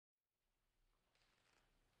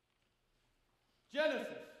Genesis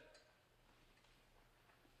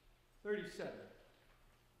 37,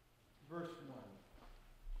 verse 1.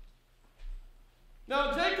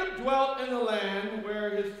 Now Jacob dwelt in the land where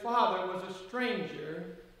his father was a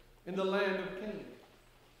stranger, in the land of Canaan.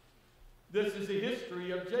 This is the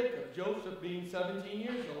history of Jacob. Joseph, being 17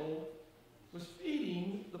 years old, was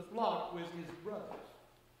feeding the flock with his brothers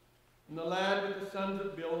in the land with the sons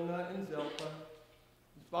of Bilhah and Zilpah,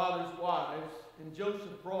 his father's wives, and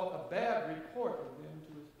Joseph brought a bad report of them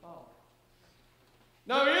to his father.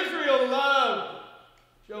 Now Israel loved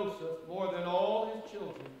Joseph more than all his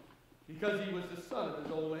children, because he was the son of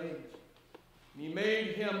his old age. And he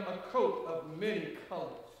made him a coat of many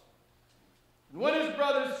colors. And when his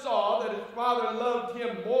brothers saw that his father loved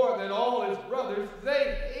him more than all his brothers,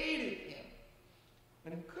 they hated him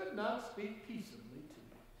and could not speak peaceably to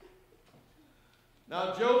him.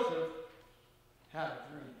 Now Joseph had a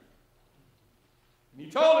dream. And he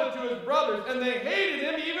told it to his brothers, and they hated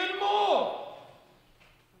him even more.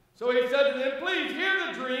 So he said to them, "Please hear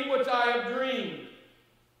the dream which I have dreamed.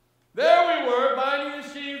 There we were, binding the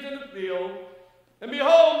sheaves in the field, and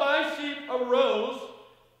behold, my sheep arose,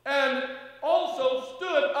 and also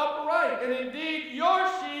stood upright. And indeed, your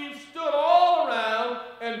sheaves stood all around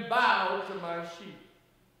and bowed to my sheep."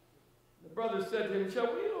 The brothers said to him,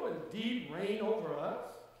 "Shall we indeed reign over us?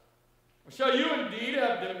 Or shall you indeed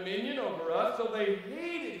have dominion over us?" So they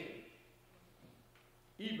hated him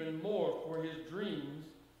even more for his dreams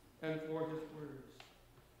and for his words.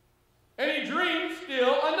 And he dreamed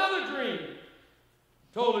still another dream,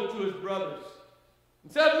 told it to his brothers,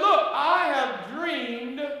 and said, "Look, I have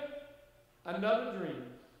dreamed another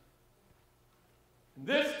dream. And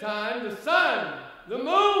this time the sun, the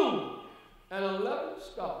moon, and 11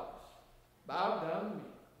 stars bowed down to me."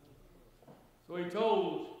 So he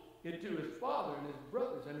told it to his father and his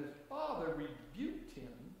brothers, and his father rebuked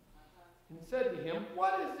him and said to him,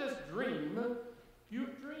 "What is this dream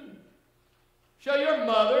you've dreamed? Shall your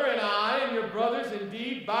mother and I and your brothers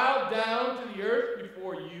indeed bow down to the earth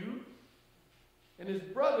before you?" And his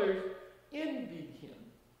brothers envied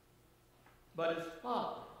him, but his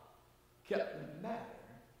father kept the matter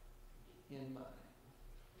in mind.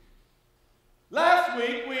 Last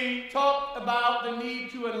week we talked about the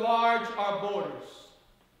need to enlarge our borders,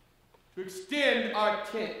 to extend our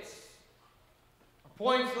tents. Our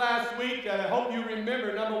points last week, I hope you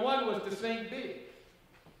remember, number one was to think big.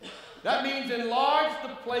 That means enlarge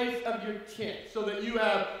the place of your tent so that you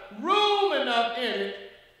have room enough in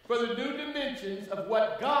it for the new dimensions of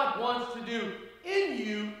what God wants to do in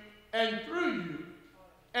you and through you,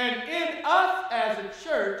 and in us as a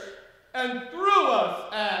church and through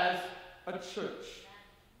us as a church.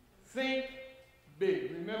 Think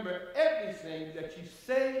big. Remember, everything that you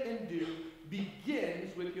say and do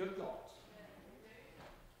begins with your thoughts.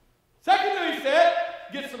 Secondly, he said,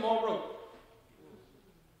 get some more rope.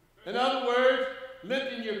 In other words,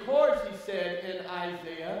 lengthen your cords, he said in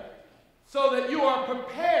Isaiah, so that you are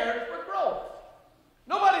prepared for growth.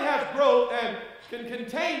 Nobody has growth and can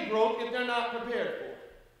contain growth if they're not prepared for it.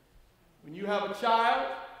 When you have a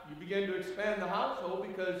child, you begin to expand the household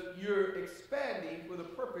because you're expanding for the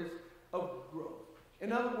purpose of growth.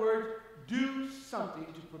 In other words, do something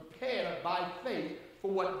to prepare by faith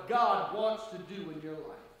for what God wants to do in your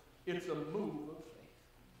life. It's a move of faith.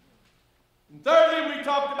 And thirdly, we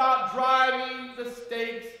talked about driving the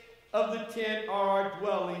stakes of the tent or our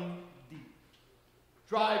dwelling deep.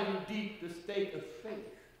 Driving deep the stake of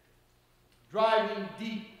faith. Driving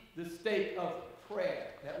deep the stake of prayer.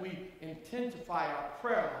 That we intensify our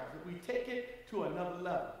prayer life. That we take it to another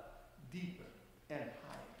level. Deeper and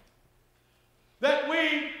higher. That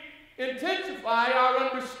we intensify our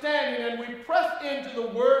understanding and we press into the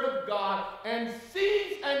Word of God and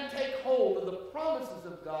seize and take hold of the promises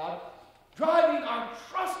of God, driving our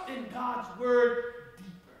trust in God's Word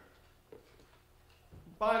deeper.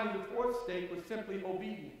 And finally, the fourth stake was simply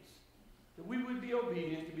obedience. That we would be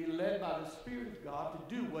obedient, to be led by the Spirit of God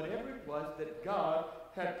to do whatever it was that God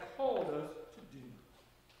had called us to do.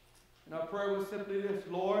 And our prayer was simply this: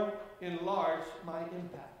 Lord, enlarge my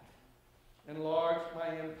impact. Enlarge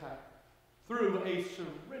my impact through a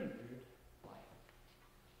surrendered life.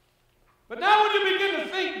 But now when you begin to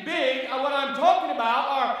think big, what I'm talking about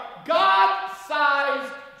are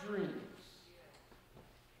God-sized dreams.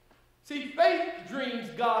 See, faith dreams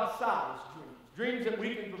God-sized dreams. Dreams that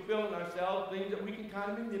we can fulfill in ourselves, things that we can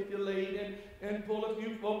kind of manipulate and pull a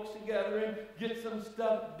few folks together and get some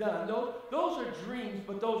stuff done. Those are dreams,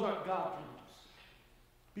 but those aren't God dreams.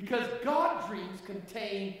 Because God dreams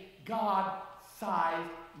contain God-sized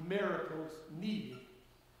miracles needed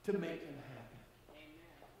to make them happen.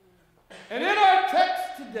 Amen. And in our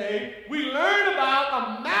text today, we learn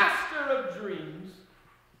about a master of dreams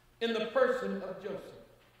in the person of Joseph.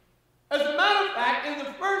 As a matter of fact, in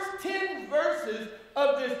the first 10 verses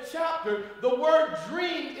of this chapter, the word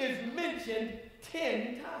dream is mentioned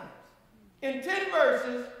 10 times. In 10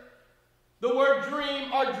 verses, the word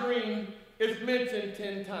dream or dream is mentioned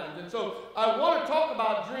 10 times. And so I want to talk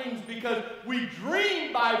about dreams because we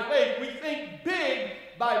dream by faith. We think big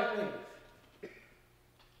by faith.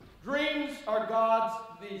 Dreams are God's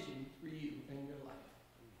vision for you in your life.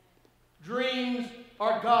 Dreams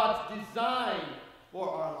are God's design for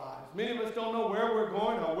our lives. Many of us don't know where we're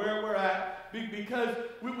going or where we're at because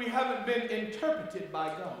we haven't been interpreted by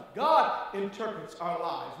God. God interprets our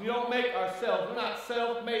lives. We don't make ourselves. We're not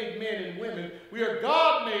self-made men and women. We are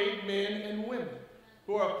God-made men and women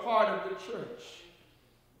who are a part of the church.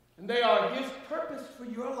 And they are His purpose for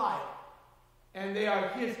your life. And they are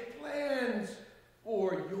His plans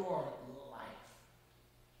for your life.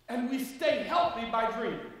 And we stay healthy by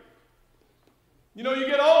dreaming. You know, you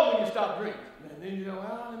get old when you stop dreaming. And then you know,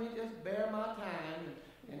 well, let me just bear my time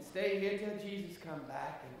and stay here till Jesus comes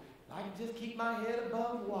back. And I can just keep my head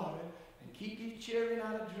above water and keep these children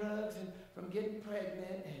out of drugs and from getting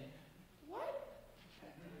pregnant. And what?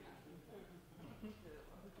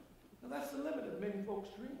 Well, that's the limit of many folks'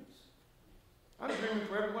 dreams. I'm dreaming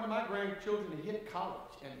for every one of my grandchildren to hit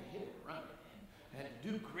college and to hit it running and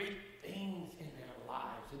to do great things in their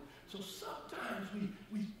lives. And so sometimes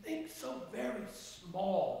we think so very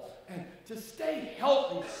small. And to stay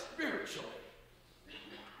healthy spiritually,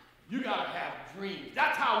 you got to have dreams.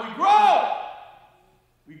 That's how we grow.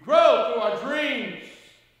 We grow through our dreams.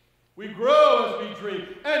 We grow as we dream.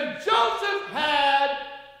 And Joseph had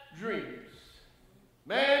dreams.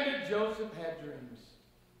 Man, did Joseph have dreams.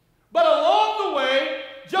 But along the way,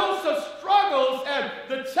 Joseph's struggles and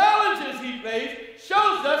the challenges he faced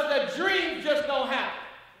shows us that dreams just don't happen.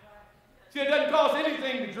 See, it doesn't cost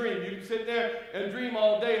anything to dream. You can sit there and dream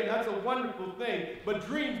all day, and that's a wonderful thing, but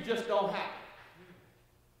dreams just don't happen.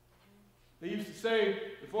 They used to say,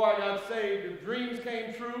 before I got saved, if dreams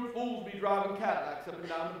came true, fools would be driving Cadillacs up and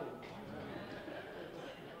down the boulevard.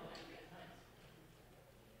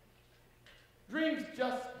 Dreams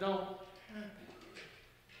just don't happen.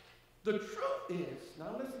 The truth is,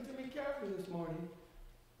 now listen to me carefully this morning,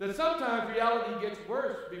 that sometimes reality gets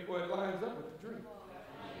worse before it lines up with the dream.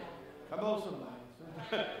 Come on,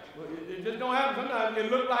 somebody. Well, it just don't happen. Sometimes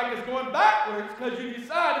it looks like it's going backwards because you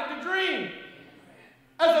decided to dream.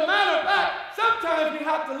 As a matter of fact, sometimes we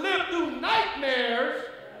have to live through nightmares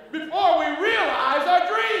before we realize our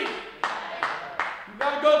dream. You've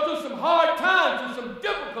got to go through some hard times, through some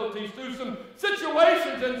difficulties, through some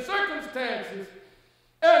situations and circumstances.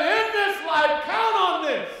 And in this life, count on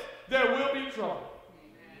this, there will be trouble.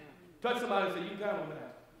 Touch somebody and say, you can count on that.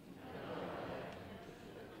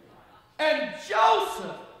 And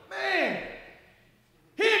Joseph, man,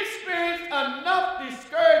 he experienced enough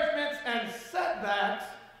discouragements and setbacks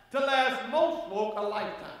to last most folk a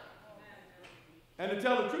lifetime. And to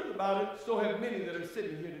tell the truth about it, so have many that are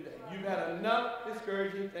sitting here today. You've had enough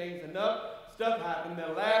discouraging things, enough stuff happen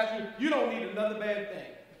that'll last you. You don't need another bad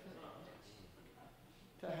thing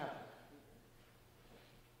to happen.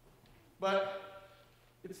 But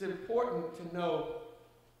it's important to know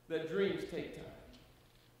that dreams take time.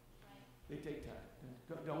 They take time.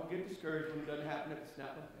 Don't get discouraged when it doesn't happen at the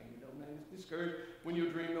snap of a finger. Don't get discouraged when your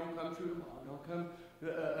dream don't come true tomorrow.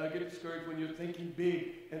 Don't get discouraged when you're thinking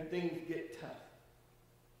big and things get tough.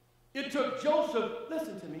 It took Joseph,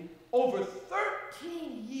 listen to me, over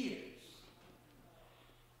 13 years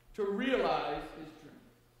to realize his dream.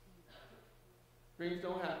 Dreams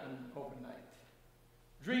don't happen overnight.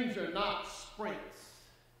 Dreams are not sprints.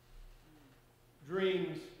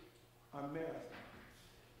 Dreams are marathons.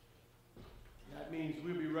 That means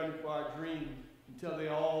we'll be running for our dream until they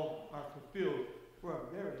all are fulfilled for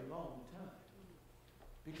a very long time.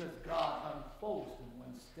 Because God unfolds them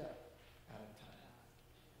one step at a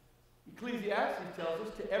time. Ecclesiastes tells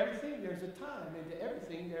us to everything there's a time, and to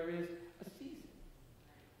everything there is a season.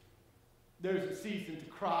 There's a season to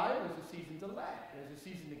cry, there's a season to laugh. There's a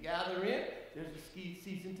season to gather in, there's a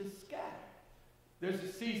season to scatter. There's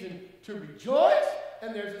a season to rejoice,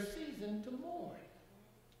 and there's a season to mourn.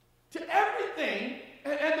 To everything,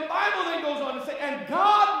 and the Bible then goes on to say, and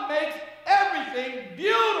God makes everything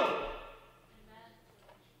beautiful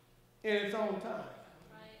in its own time.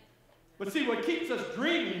 But see, what keeps us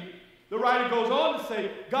dreaming, the writer goes on to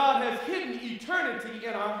say, God has hidden eternity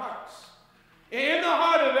in our hearts. In the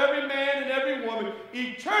heart of every man and every woman,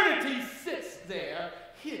 eternity sits there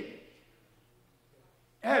hidden.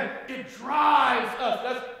 And it drives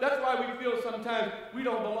us. That's why we feel sometimes we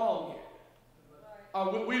don't belong here.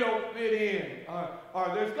 we don't fit in,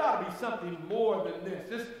 or there's got to be something more than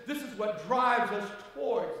this. This is what drives us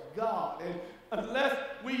towards God. And unless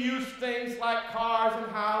we use things like cars and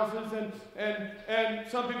houses, and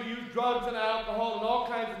some people use drugs and alcohol and all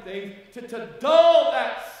kinds of things to dull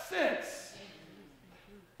that sense,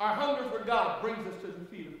 our hunger for God brings us to the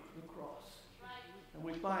feet of the cross. And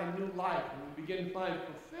we find new life, and we begin to find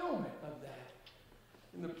fulfillment of that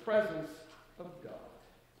in the presence of God.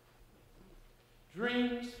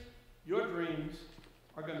 Dreams, your dreams,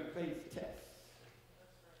 are going to face tests.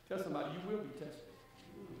 Tell somebody, you will be tested.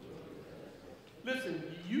 Listen,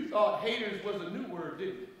 you thought haters was a new word,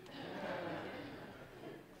 didn't you?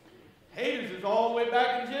 Haters is all the way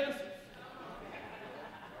back in Genesis.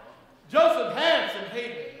 Joseph had some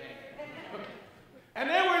haters, man. And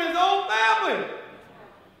they were in his own family.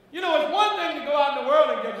 You know, it's one thing to go out in the world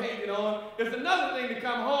and get hated on. It's another thing to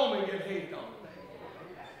come home and get hated on.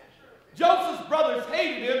 Joseph's brothers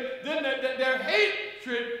hated him. Then their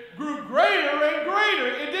hatred grew greater and greater.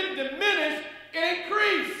 It didn't diminish, it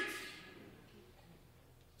increased.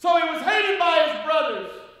 So he was hated by his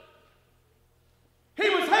brothers. He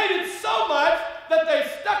was hated so much that they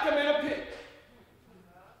stuck him in a pit.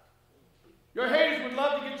 Your haters would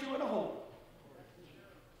love to get you in a hole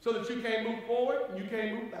so that you can't move forward and you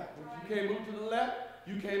can't move backwards. You can't move to the left,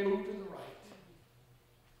 you can't move to the right.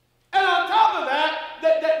 And on top of that,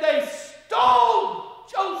 they stole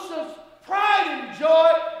Joseph's pride and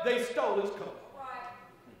joy. They stole his coat.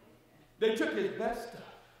 They took his best stuff.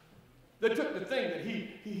 They took the thing that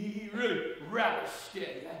he really relished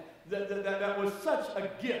in, that was such a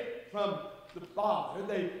gift from the Father.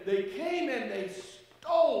 They came and they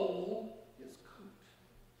stole his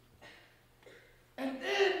coat. And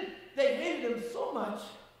then they hated him so much,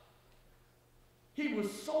 he was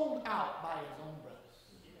sold out by his own brothers.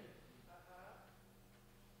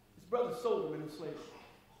 His brothers sold him into slavery.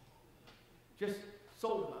 Just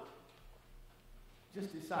sold him out.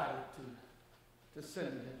 Just decided to send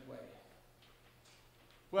him his way.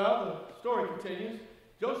 Well, the story continues.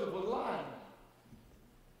 Joseph was lying.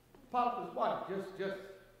 Potiphar's wife just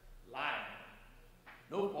lied.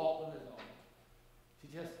 No fault of his own. She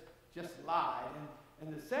just lied.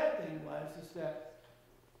 And the sad thing was that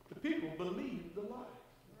the people believed the lie.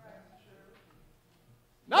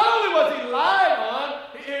 Not only was he lied on,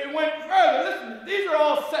 it went further. Listen, these are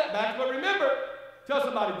all setbacks, but remember, tell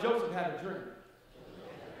somebody Joseph had a dream.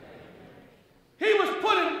 He was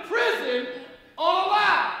put in prison on a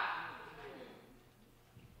lie.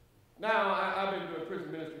 Now, I've been doing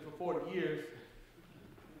prison ministry for 40 years.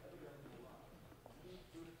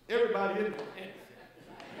 Everybody is innocent.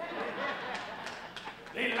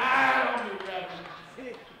 They lied on me, Reverend.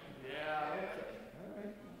 Yeah, okay. All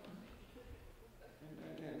right.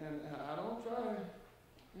 And I don't try,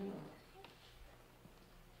 you know.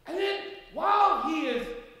 And then, while he is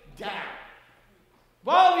down,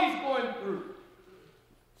 while he's going through,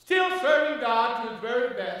 still serving God to his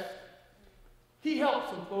very best, he helped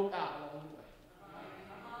some folk out along the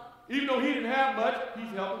way. Even though he didn't have much,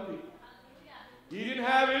 he's helping people. He didn't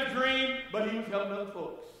have his dream, but he was helping other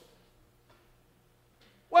folks.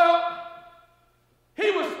 Well,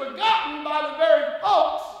 he was forgotten by the very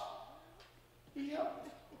folks he helped.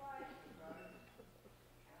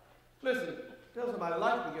 Listen, tell somebody,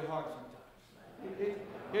 life can get hard sometimes.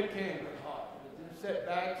 It can get hard. There's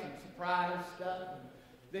setbacks and surprise stuff and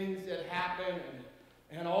things that happen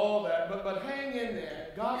and all that. But hang in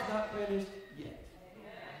there. God's not finished yet.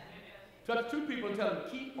 Touch two people and tell them,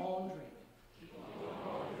 keep on dreaming. Keep on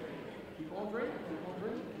dreaming. Keep on dreaming. Keep on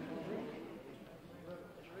dreaming.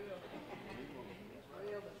 It's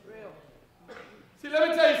real. See, let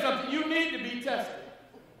me tell you something. You need to be tested.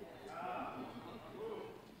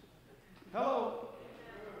 Hello?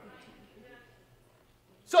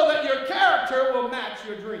 So that your character will match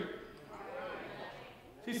your dream.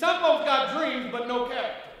 See, some folks got dreams but no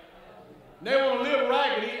character. And they want to live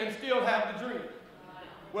raggedy and still have the dream.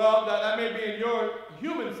 Well, that may be in your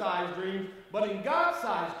human-sized dreams, but in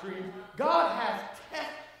God-sized dreams, God has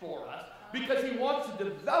tests for us because he wants to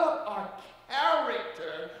develop our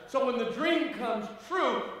character so when the dream comes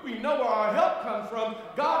true, we know where our help comes from.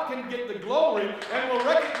 God can get the glory and we'll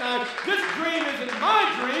recognize this dream isn't my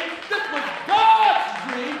dream. This was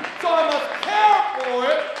God's dream, so I must care for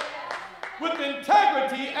it with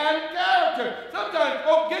integrity and character. Sometimes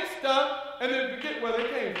folk get stuff and then forget where they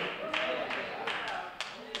came from.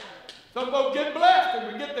 Some folk get blessed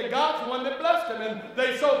and forget that God's the one that blessed them. And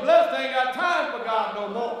they so blessed they ain't got time for God no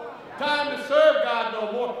more. Time to serve God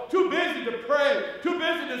no more. Too busy to pray. Too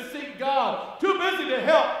busy to seek God. Too busy to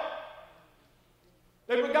help.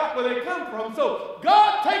 They forgot where they come from. So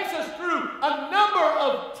God takes us through a number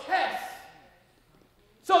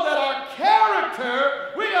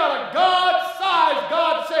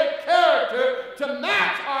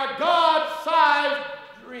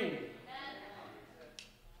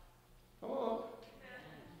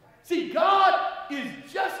See, God is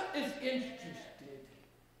just as interested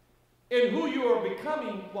in who you are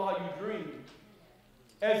becoming while you dream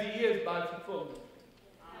as he is by fulfillment.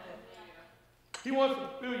 He wants to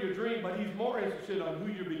fulfill your dream, but he's more interested on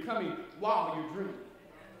who you're becoming while you're dreaming.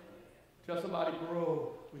 Tell somebody,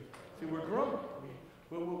 grow. See, we're growing.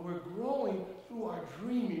 We're growing through our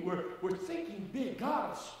dreaming. We're thinking big.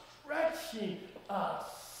 God is stretching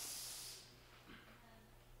us.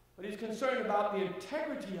 But he's concerned about the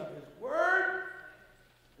integrity of his word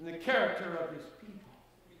and the character of his people.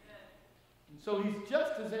 And so he's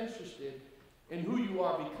just as interested in who you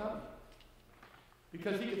are becoming.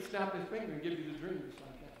 Because he could snap his finger and give you the dream just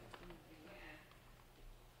like that.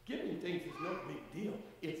 Giving things is no big deal.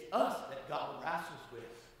 It's us that God wrestles with.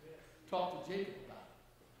 Talk to Jacob about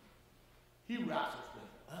it. He wrestles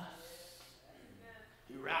with us.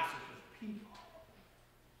 He wrestles with people.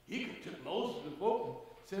 He could have took Moses and folk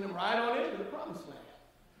and sent him right on into the promised land.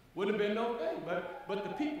 Wouldn't have been no thing. But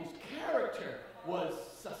the people's character was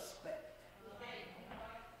suspect.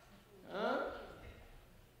 Huh?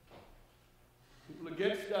 People will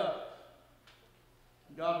get stuff.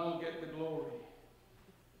 God won't get the glory.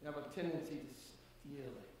 They have a tendency to steal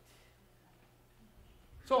it.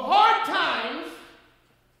 So hard times.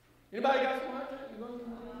 Anybody got some hard times?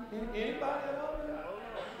 Anybody at all?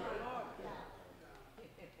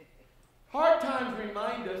 Hard times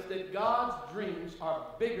remind us that God's dreams are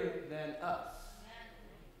bigger than us.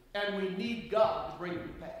 And we need God to bring them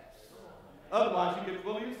to pass. Otherwise, you get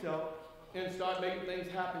full of yourself and start making things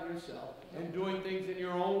happen yourself and doing things in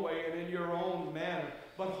your own way and in your own manner.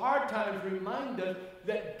 But hard times remind us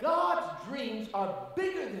that God's dreams are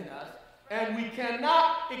bigger than us, and we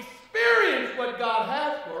cannot experience what God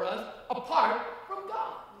has for us apart from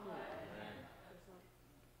God.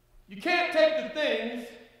 You can't take the things,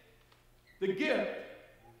 the gift,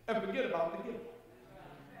 and forget about the gift.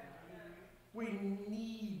 We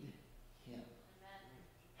need him.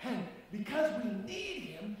 And because we need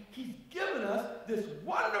him, he's given us this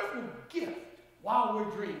wonderful gift while we're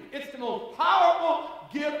dreaming. It's the most powerful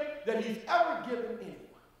gift that he's ever given anyone.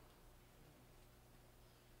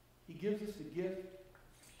 He gives us the gift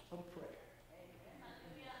of prayer.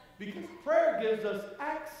 Because prayer gives us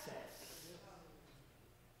access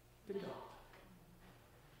to God.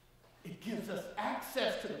 It gives us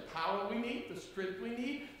access to the power we need, the strength we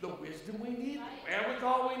need, the wisdom we need, the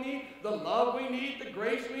wherewithal we need, the love we need, the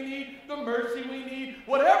grace we need, the mercy we need,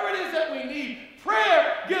 whatever it is that we need.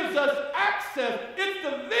 Prayer gives us access. It's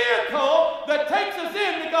the vehicle that takes us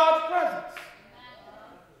into God's presence.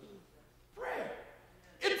 Prayer.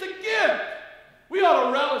 It's a gift. We ought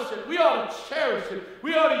to relish it. We ought to cherish it.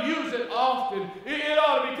 We ought to use it often. It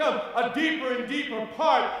ought to become a deeper and deeper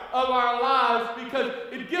part of our lives because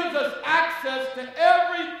it gives us access to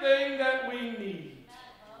everything that we need.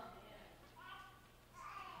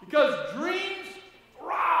 Because dreams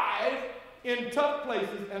thrive in tough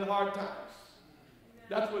places and hard times.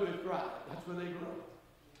 That's where they thrive. That's where they grow.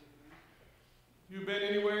 You've been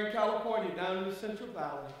anywhere in California, down in the Central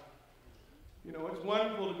Valley. You know, it's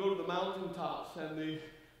wonderful to go to the mountaintops and the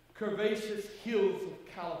curvaceous hills of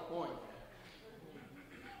California.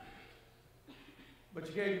 But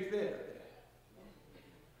you can't get there.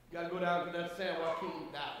 You got to go down to that San Joaquin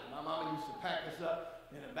Valley. My mama used to pack us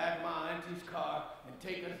up in the back of my auntie's car and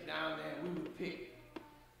take us down there, and we would pick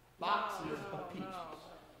boxes of peaches.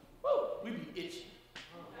 Woo! We'd be itching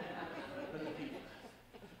for the peaches.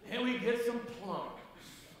 And we'd get some plums.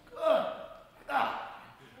 Good God.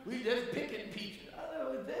 We just picking peaches.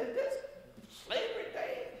 This slavery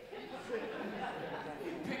day.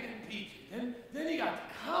 Picking peaches. And then he got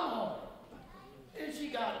to come home. And she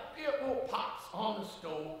got little pots on the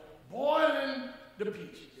stove, boiling the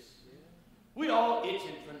peaches. We all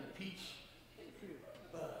itching from the peach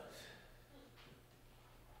buzz.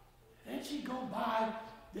 Then she'd go buy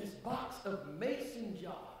this box of mason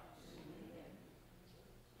jars.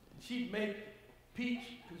 She'd make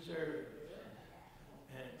peach preserve.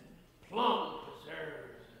 Plum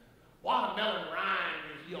preserves, watermelon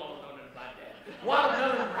rinds, you all know nothing about that.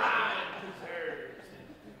 Watermelon rind preserves.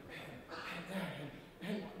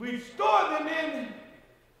 And we store them in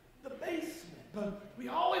the basement, but we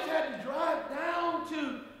always had to drive down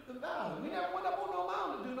to the valley. We never went up on no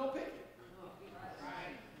mountain to do no picking.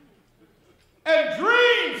 And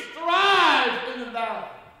dreams thrive in the valley.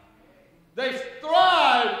 They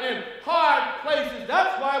thrive in hard places.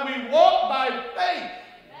 That's why we walk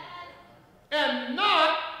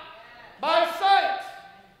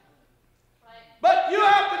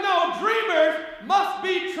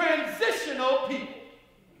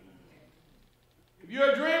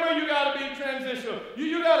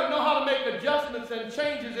know how to make adjustments and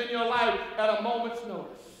changes in your life at a moment's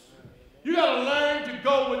notice. You got to learn to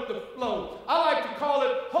go with the flow. I like to call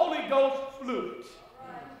it Holy Ghost fluid.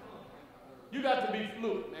 You got to be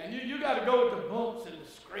fluid, man. You got to go with the bumps and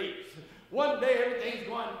the scrapes. One day everything's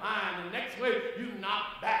going fine, and the next way you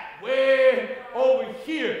knock back way over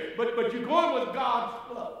here. But you're going with God's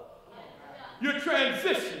flow. You're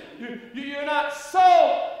transitioning. You're not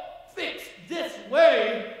so fixed this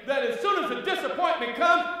way that as soon as the disappointment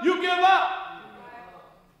comes, you give up.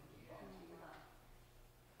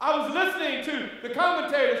 I was listening to the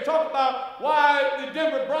commentators talk about why the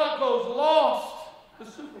Denver Broncos lost the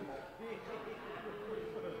Super Bowl.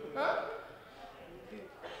 Huh?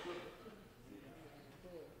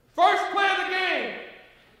 First play of the game.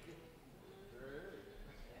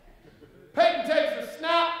 Peyton takes the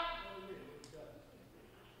snap,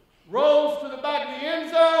 rolls to the back of the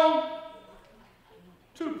end zone,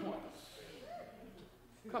 2 points.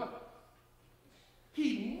 Come on.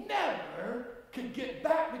 He never could get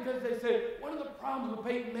back because they said one of the problems with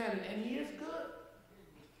Peyton Manning, and he is good,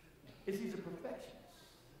 is he's a perfectionist.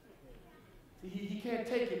 See, he can't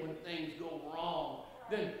take it when things go wrong.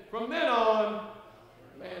 Then from then on,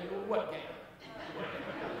 man, what game?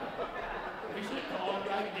 We should have called it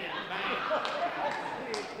right then. Bang.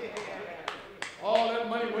 All that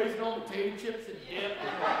money wasted on potato chips and dip.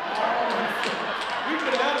 We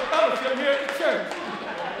could have had a fellowship here at the church.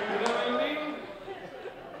 You know what I mean?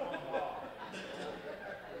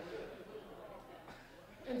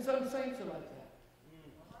 And some saints are like that.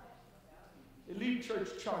 They leave church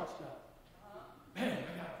charged up. Man,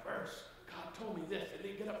 I got a verse. God told me this. And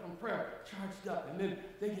they get up from prayer, charged up, and then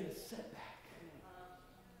they get a setback.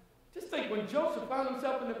 Just think, when Joseph found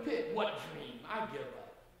himself in the pit, what dream? I give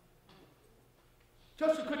up.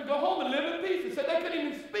 Joseph couldn't go home and live in peace. He said they couldn't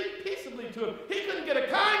even speak peaceably to him. He couldn't get a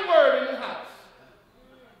kind word in the house.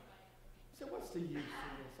 He said, what's the use of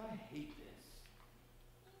this? I hate this.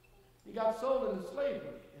 He got sold into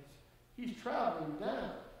slavery. He's traveling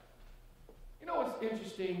down. You know what's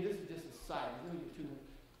interesting? This is just a side. Let me get 2 minutes.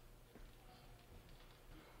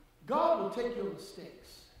 God will take your mistakes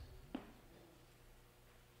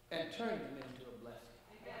and turn them into a blessing.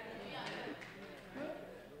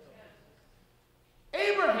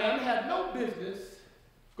 Abraham had no business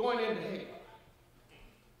going into Hagar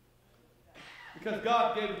because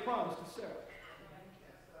God gave the promise to Sarah.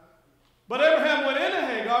 But Abraham went into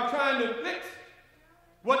Hagar trying to fix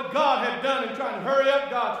what God had done and trying to hurry up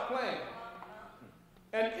God's plan.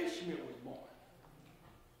 And Ishmael was born.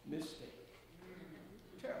 Mistake.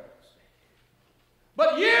 Terrible mistake.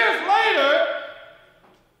 But years later,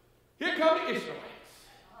 here come the Israelites,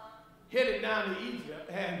 headed down to Egypt,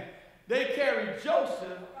 and they carried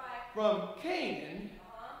Joseph from Canaan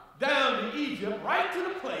down to Egypt, right to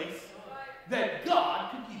the place that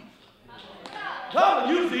God could use. God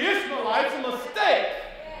would use the Ishmaelites, a mistake,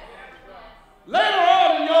 later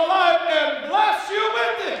on in your life and bless you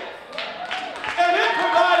with it. And it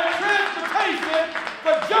provided transportation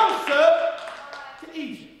for Joseph to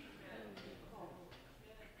Egypt.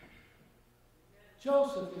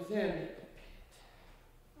 Joseph is in the pit,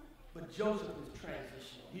 but Joseph is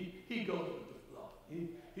transitional. He goes with the flow.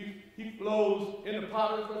 He flows in the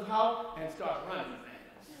Potiphar's house and starts running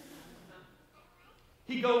things.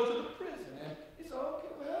 He goes to the prison, and he says,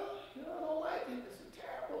 okay, well, I don't like it. This is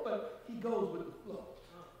terrible, but he goes with the flow.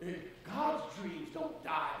 God's dreams don't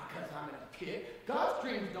die because I'm in a pit. God's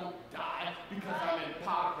dreams don't die because I'm in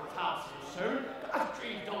Potiphar's house and serve. God's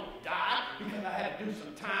dreams don't die because I had to do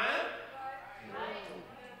some time.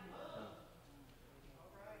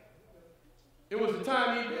 It was the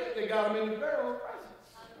time he did, they got him in the Pharaoh's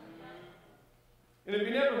presence. And if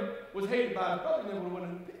he never was hated by his brother, he never would have went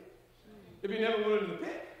in the pit. If he never went in the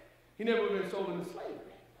pit, he never would have been sold into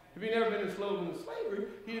slavery. If he never been sold into slavery,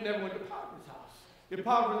 he never went to Potiphar's house. If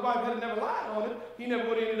Potiphar's wife had never lied on him, he never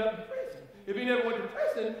would have ended up in prison. If he never went to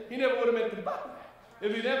prison, he never would have met the butler.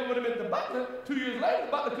 If he never would have met the butler, 2 years later,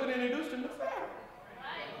 the butler couldn't introduce him to Pharaoh.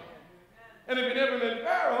 And if he never met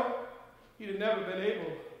Pharaoh, he'd have never been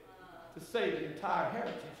able to save the entire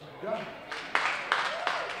heritage of God.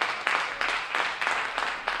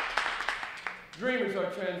 Dreamers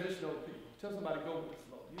are transitional people. Tell somebody, go with the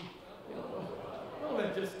flow. Don't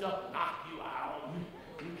let just stuff knock you out.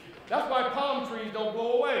 That's why palm trees don't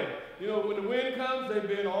blow away. When the wind comes, they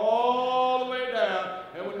bend all the way down.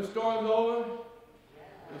 And when the storm's over,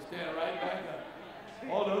 they stand right back up.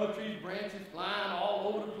 All the other trees, branches flying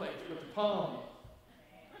all over the place. But the palm,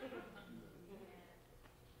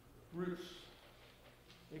 roots,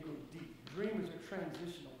 they go deep. Dreamers are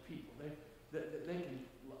transitional people. They can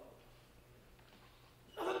flow.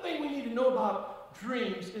 Another thing we need to know about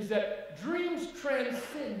dreams is that dreams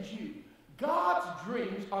transcend you. God's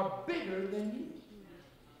dreams are bigger than you.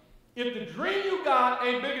 If the dream you got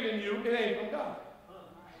ain't bigger than you, it ain't from God.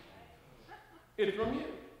 It's from you.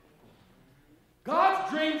 God's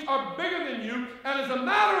dreams are bigger than you, and as a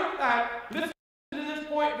matter of fact, listen to this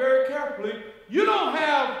point very carefully, you don't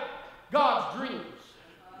have God's dreams.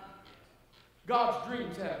 God's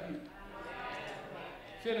dreams have you.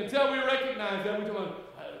 See, and until we recognize that,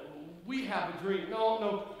 we have a dream.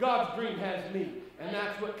 No, God's dream has me. And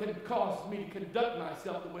that's what can cause me to conduct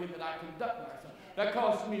myself the way that I conduct myself. That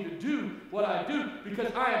causes me to do what I do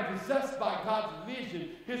because I am possessed by God's vision,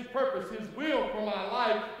 His purpose, His will for my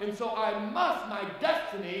life. And so my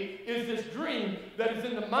destiny is this dream that is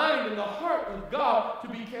in the mind and the heart of God to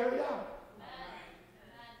be carried out.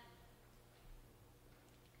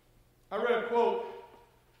 I read a quote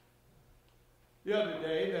the other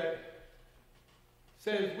day that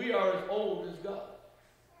says, "We are as old as God."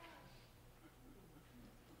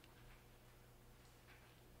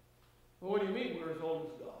 Well, what do you mean we're as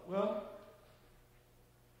old as God? Well,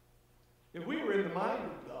 if we were in the mind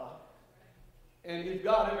of God, and if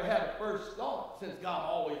God ever had a first thought, since God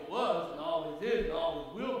always was and always is and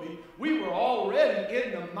always will be, we were already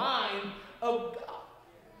in the mind of God.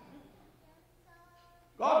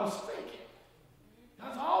 God was thinking.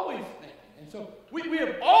 God's always thinking. And so we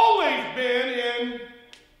have always been in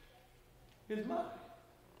His mind.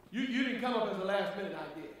 You didn't come up as a last minute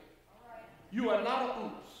idea. You are not a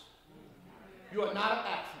oops. You are not an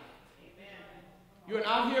accident. You are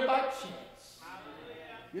not here by chance.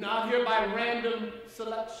 You're not here by random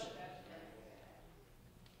selection.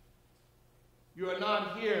 You are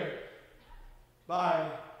not here by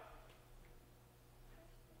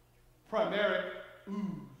primary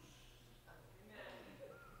ooze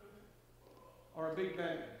or a big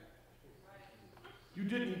bang. You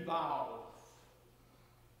didn't evolve.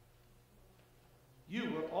 You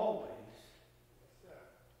were always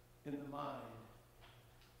in the mind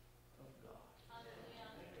of God.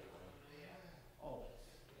 Always.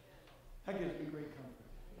 That gives me great comfort.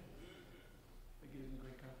 That gives me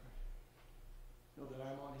great comfort. Know that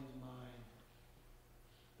I'm on His mind.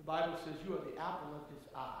 The Bible says you are the apple of His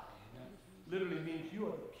eye. And that literally means you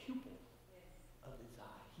are the pupil of His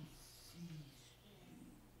eye. He sees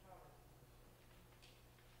you.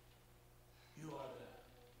 You are the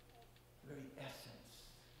very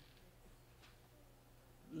essence.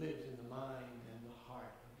 Lives in the mind and the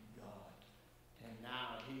heart of God. And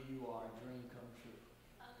now here you are, a dream come true.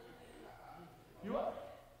 You are.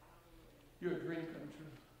 You're a dream come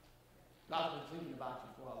true. God's been thinking about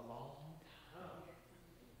you for a long time.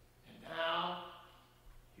 And now,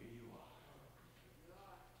 here you are.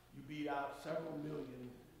 You beat out several million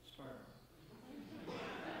sperm.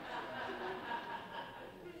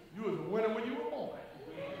 You was a winner when you were born.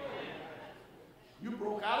 You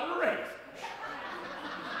broke out of the race.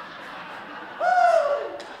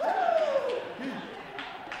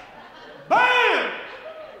 Bam!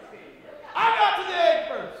 I got to the egg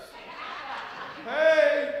first.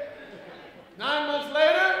 Hey, 9 months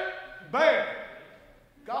later, bam!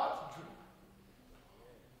 God's dream.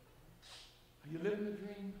 Are you living the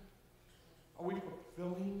dream? Are we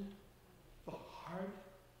fulfilling the heart,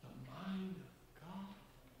 the mind of God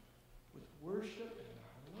with worship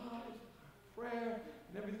in our lives, our prayer,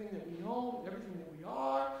 and everything that we own, and everything that we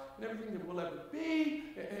are, and everything that we'll ever be?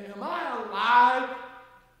 And am I alive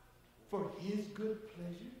for His good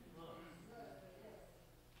pleasure?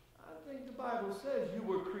 I think the Bible says you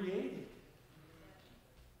were created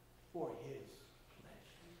for His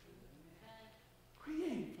pleasure.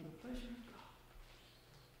 Created for the pleasure of God.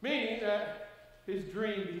 Meaning that His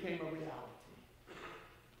dream became a reality.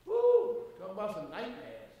 Woo! Talk about some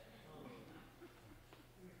nightmares.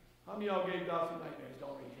 How many of y'all gave God some nightmares?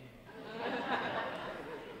 Don't raise your hand.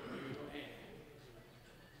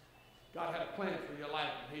 God had a plan for your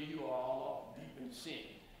life, and here you are all off deep in sin.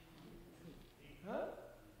 Huh?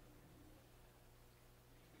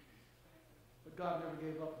 But God never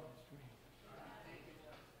gave up on His dream.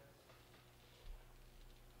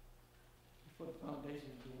 Before the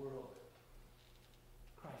foundation of the world,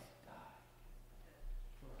 Christ died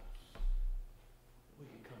for us. We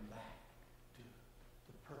can come back to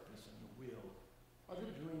the purpose and the will or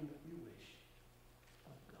the dream that we wish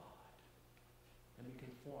of God. And be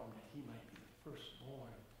conformed that He might be the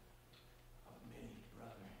firstborn of many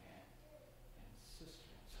brethren and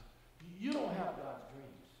sisters. So you don't have God's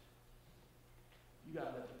dreams. You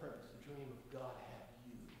got to let the purpose and dream of God have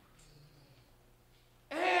you.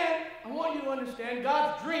 And I want you to understand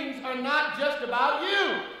God's dreams are not just about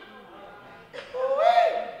you.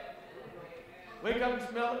 Wake up and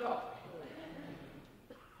smell the coffee.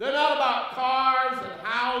 They're not about cars and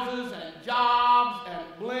houses and jobs and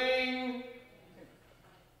bling.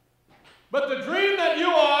 But the dream that you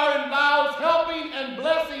are involves helping and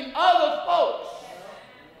blessing other folks.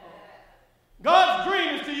 God's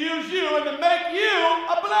dream is to use you and to make you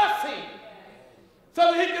a blessing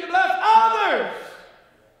so that he can bless others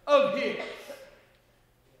of his.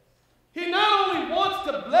 He not only wants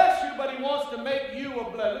to bless you, but he wants to make you a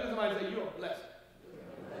blessing. Look at somebody say, you're a blessing.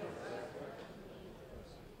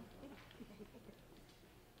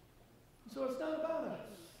 So it's not about us.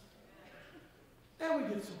 And we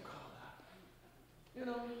get so caught up. You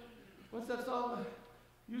know, what's that song?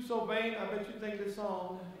 You so vain, I bet you think this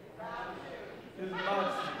song is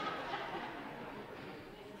about you.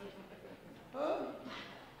 Huh?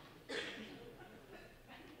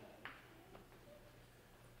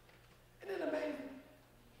 Isn't it amazing?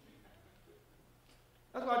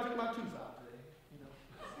 That's why I took my tooth out today, you know.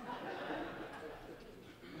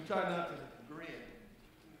 I'm trying not to grin.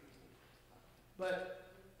 But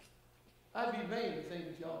I'd be vain to think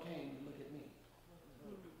that y'all came to look at me.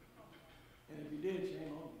 And if you did,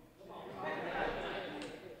 shame on you.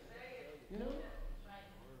 You know?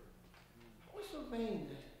 We're so vain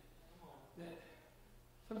that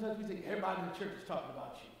sometimes we think everybody in the church is talking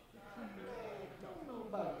about you. Don't know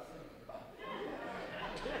about it.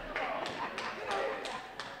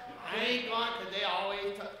 I ain't going because they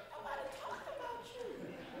always talk. Nobody talking about you.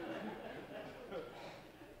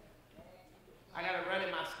 I got to run in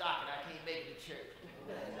my stocking. I can't make it to church.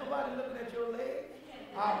 Ain't nobody looking at your legs.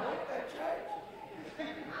 I work at church.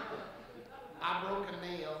 I broke a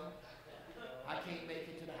nail. I can't make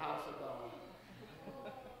it to the house of God.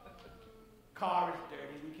 Car is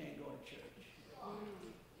dirty. We can't go to church.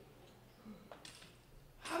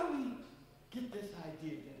 How do we get this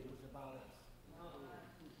idea that it was about us?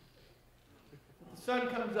 The sun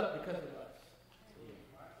comes up because of us.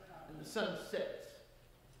 And the sun sets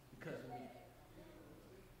because of me.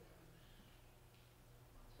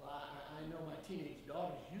 Well, I know my teenage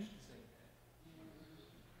daughters used to sing that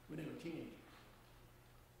when they were teenagers.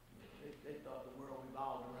 They thought the world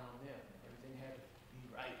revolved around them. Everything had to be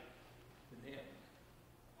right for them.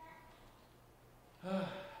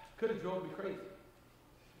 Could have drove me crazy.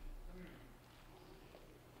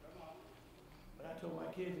 But I told my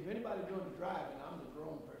kids, if anybody's doing the driving, I'm the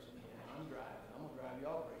grown person here. I'm driving. I'm going to drive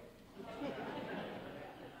y'all crazy.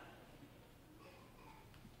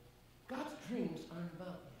 God's dreams aren't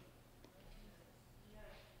about you.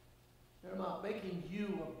 They're about making you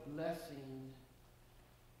a blessing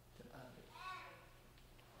to others.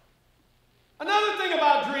 Another thing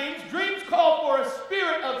about dreams, dreams call for a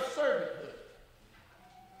spirit of servanthood.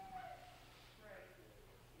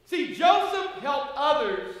 See, Joseph helped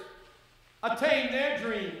others attain their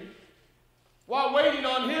dreams while waiting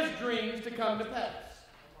on his dreams to come to pass.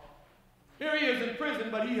 Here he is in prison,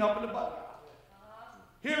 but he's helping the butler.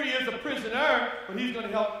 Here he is a prisoner, but he's going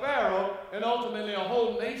to help Pharaoh and ultimately a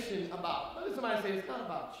whole nation about. Look at somebody say, it's not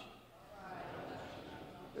about you.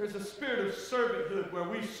 There's a spirit of servanthood where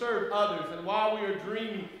we serve others, and while we are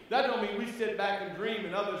dreaming, that don't mean we sit back and dream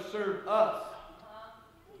and others serve us.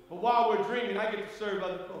 But while we're dreaming, I get to serve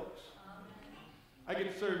other folks. I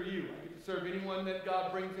get to serve you. I get to serve anyone that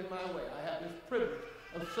God brings in my way. I have this privilege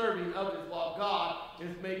of serving others while God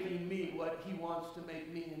is making me what he wants to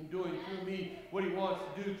make me and doing through me what he wants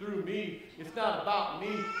to do through me. It's not about me.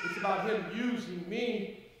 It's about him using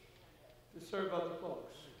me to serve other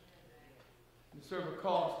folks. And to serve a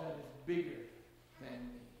cause that is bigger than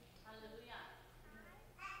me. Hallelujah.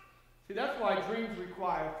 See, that's why dreams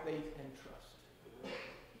require faith and trust.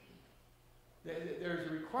 There's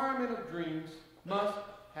a requirement of dreams, must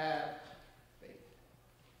have faith.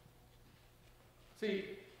 See,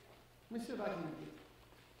 let me see if I can get it.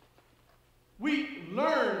 We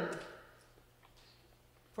learned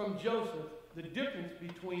from Joseph the difference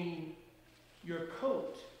between your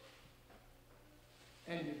coat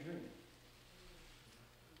and your dream.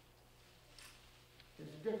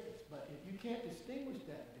 There's a difference, but if you can't distinguish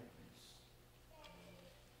that difference.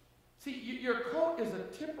 See, your coat is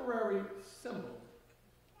a temporary symbol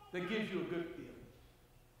that gives you a good feeling.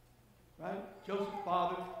 Right? Joseph's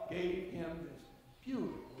father gave him this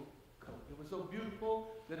beautiful coat. It was so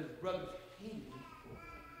beautiful that his brothers hated him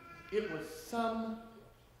for it. It was something.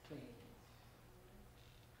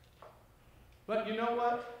 But you know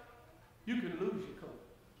what? You can lose your coat.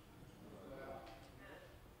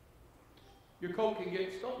 Your coat can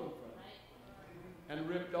get stolen from you and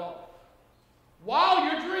ripped off while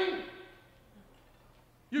you're dreaming.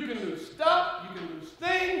 You can lose stuff, you can lose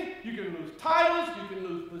things, you can lose titles, you can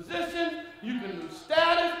lose positions, you can lose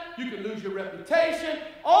status, you can lose your reputation,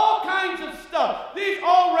 all kinds of stuff. These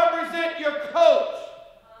all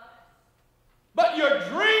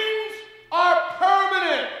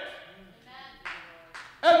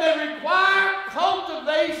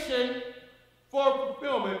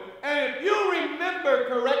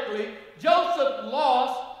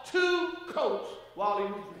while he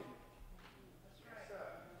was dreaming.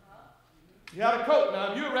 You had a coat.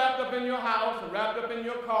 Now, if you're wrapped up in your house, or wrapped up in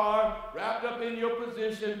your car, wrapped up in your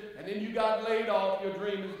position, and then you got laid off, your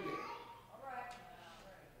dream is dead.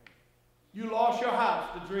 You lost your house,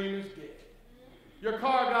 the dream is dead. Your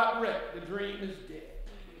car got wrecked, the dream is dead.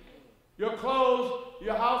 Your clothes,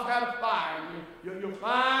 your house had a fire, your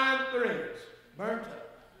fine threads burnt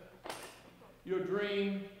up. Your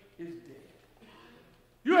dream is dead.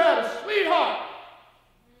 You had a sweetheart,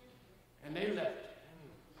 and they left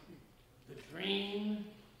you. The dream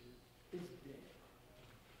is dead.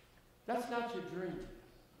 That's not your dream.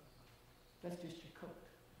 That's just your coat.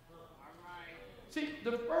 See,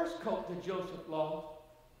 the first coat that Joseph lost,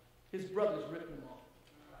 his brothers ripped him off.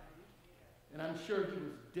 And I'm sure he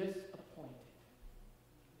was disappointed.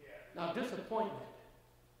 Now, disappointment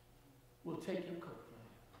will take your coat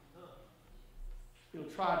from you.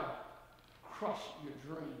 He'll try to crush your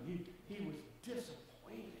dream. He was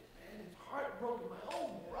disappointed, man. His heart broken. My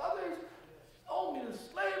own brothers sold me to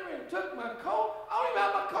slavery and took my coat. I don't even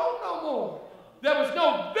have my coat no more. There was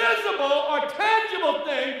no visible or tangible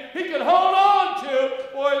thing he could hold on to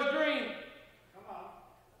for his dream. Come on.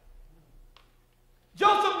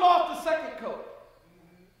 Joseph lost the second coat.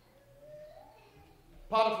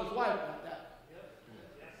 Potiphar's wife got that.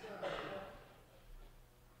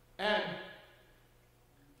 And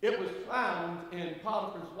it was found in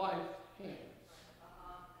Potiphar's wife's hands,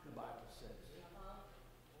 the Bible says.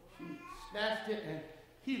 She snatched it and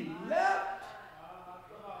he left.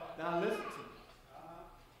 Now listen to me.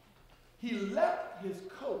 He left his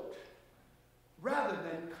coat rather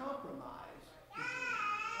than compromise his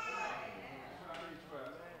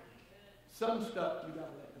dream. Some stuff you got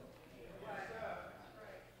to let go.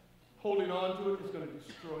 Holding on to it is going to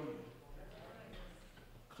destroy you.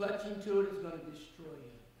 Clutching to it is going to destroy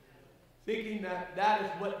you. Thinking that that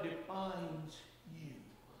is what defines you.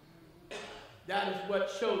 That is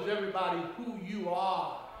what shows everybody who you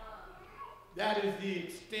are. That is the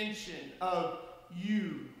extension of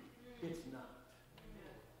you. It's not.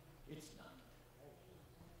 It's not.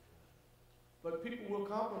 But people will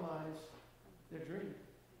compromise their dream.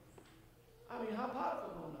 I mean, how Potiphar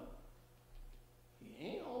gonna know? He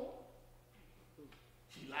ain't home.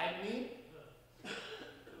 She like me.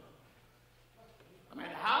 I'm at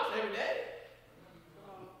the house every day.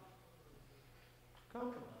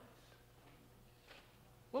 Compromise.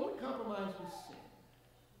 When we compromise with sin.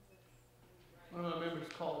 One of my members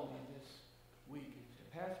called me this week and said,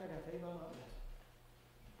 Pastor, I got to tell you about my blessing.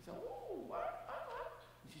 He said, oh, what?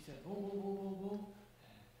 And she said, boom, boom, boom, boom, boom.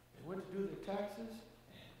 They went to do their taxes.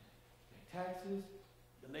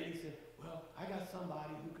 The lady said, well, I got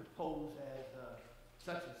somebody who could pose as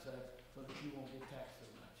such and such so that you won't get taxed so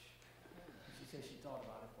much. And she said she thought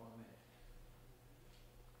about it for a minute.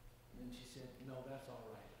 And then she said, no, that's all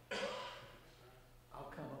right. I'll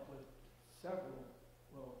come up with several,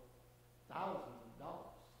 thousands of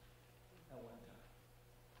dollars at one time.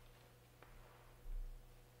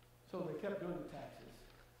 So they kept doing the taxes.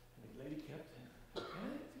 And the lady kept saying,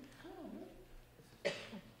 come on, man.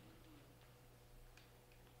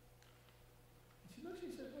 She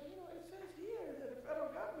said, well, it says here that the federal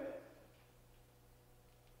government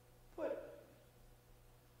put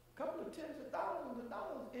a couple of tens of thousands of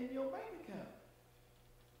dollars in your bank account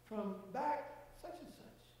from back such and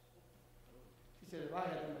such. She said, if I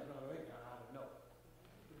had that much money in my bank account, I would know.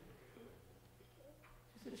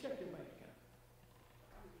 She said, check your bank account.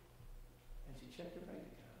 And she checked her bank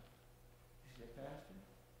account. She said, Pastor,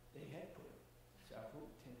 they had put several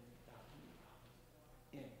tens of thousands of dollars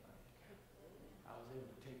in my bank account. I was able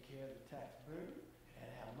to take care of the tax burden and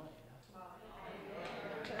have money.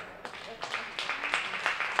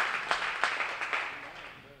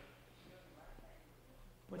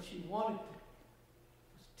 But she was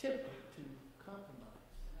tempted to compromise.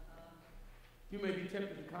 You may be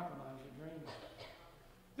tempted to compromise your dream.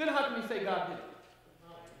 Then how can you say God did it?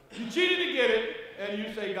 You cheated to get it, and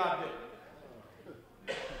you say God did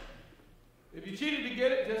it. If you cheated to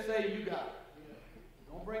get it, just say you got it.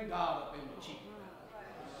 Don't bring God up in the cheating.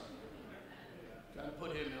 Trying to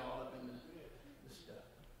put him all up in the stuff.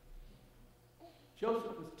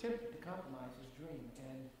 Joseph was tempted to compromise his dream,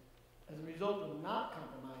 and as a result of not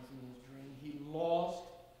compromising his dream, he lost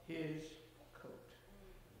his coat.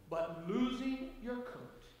 But losing your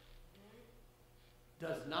coat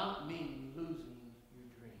does not mean losing your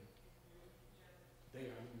dream. They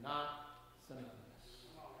are not synonymous.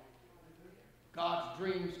 God's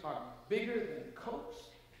dreams are bigger than coats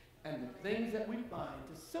and the things that we find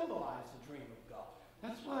to symbolize the dream of God.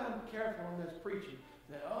 That's why I'm careful on this preaching.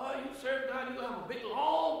 That, oh, you serve God, you're going to have a big,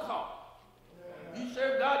 long car. You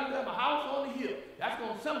serve God, you have a house on the hill.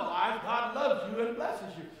 symbolize God loves you and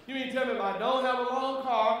blesses you. You mean tell me if I don't have a long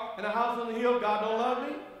car and a house on the hill, God don't love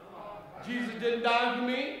me? Jesus didn't die for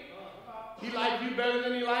me? He likes you better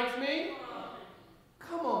than he likes me?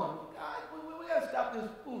 Come on, God, we got to stop this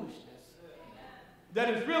foolishness. That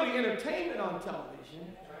is really entertainment on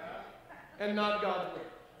television and not God's word.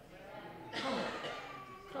 Come on.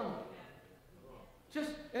 Come on.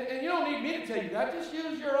 Just, and you don't need me to tell you that. Just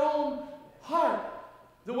use your own heart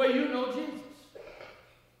the way you know Jesus.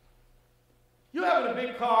 You having a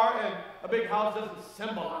big car and a big house doesn't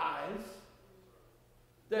symbolize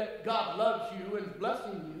that God loves you and is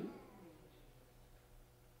blessing you.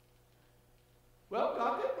 Well,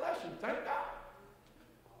 God did bless you. Thank God.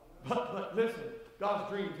 But listen, God's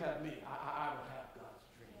dreams have me. I don't have God's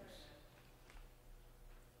dreams.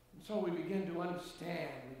 And so we begin to understand.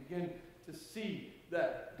 We begin to see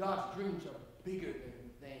that God's dreams are bigger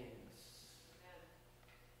than things.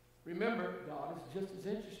 Remember, God is just as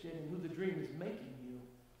interested in who the dream is making you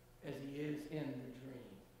as he is in the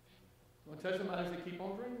dream. You want to touch somebody and say, keep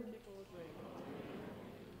on dreaming? Keep on dreaming.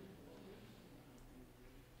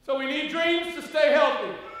 So we need dreams to stay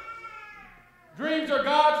healthy. Dreams are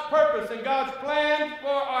God's purpose and God's plan for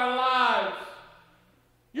our lives.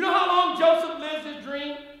 You know how long Joseph lived his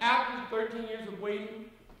dream after 13 years of waiting?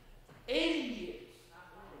 80 years.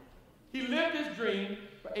 He lived his dream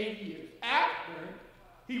for 80 years. After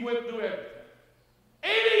he went through everything.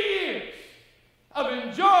 80 years of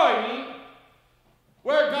enjoying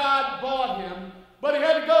where God brought him, but he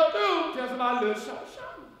had to go through, tell somebody, little something.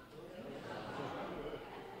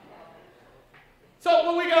 So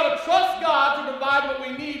when we got to trust God to provide what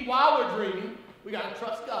we need while we're dreaming, we got to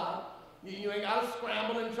trust God. You ain't got to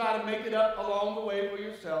scramble and try to make it up along the way for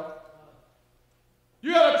yourself.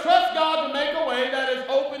 You got to trust God to make a way that is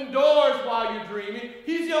open doors while you're dreaming.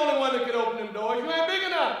 He's the only one that can open them doors. You ain't big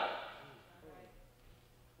enough.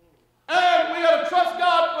 And we got to trust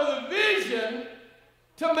God for the vision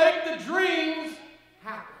to make the dreams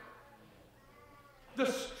happen. The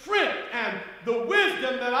strength and the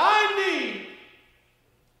wisdom that I need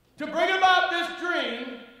to bring about this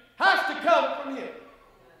dream has to come from him.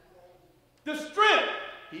 The strength,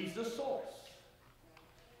 he's the source.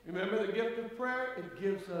 Remember the gift of prayer? It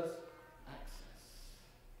gives us access.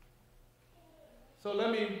 So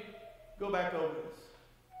let me go back over this.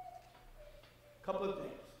 A couple of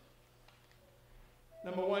things.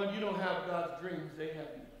 Number one, you don't have God's dreams, they have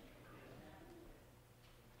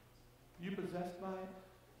you. You possessed by it?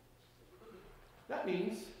 That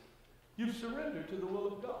means you've surrendered to the will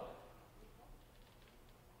of God.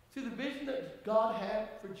 See, the vision that God had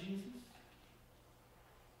for Jesus,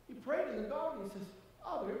 he prayed in the garden. He says,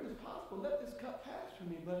 Father, if it's possible, let this cup pass from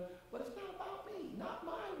me, but it's not about me, not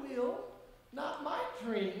my will, not my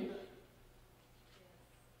dream,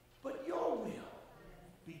 but your will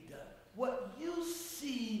be done. What you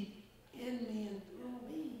see in me and through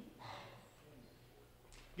me.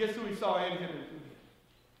 Guess who he saw in him and through him?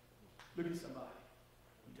 Look at somebody.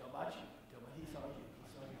 He talking about you. He saw you.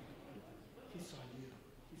 He saw you.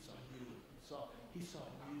 He saw you. He saw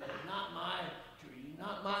you. Not my dream,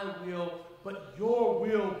 not my will, but your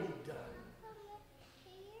will be done.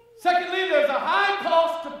 Secondly, there's a high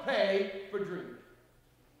cost to pay for dreaming.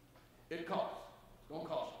 It costs. It's going to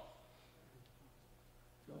cost you.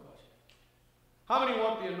 It's going to cost you. How many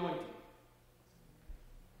want the anointing?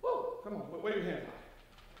 Woo! Come on, wave your hand.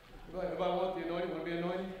 Everybody want the anointing? Want to be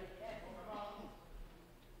anointed?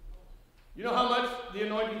 You know how much the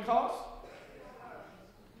anointing costs?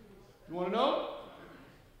 You want to know?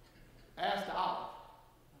 Ask the olive.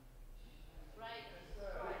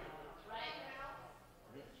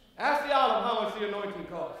 Ask the olive how much the anointing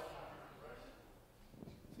costs.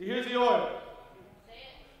 See, here's the oil.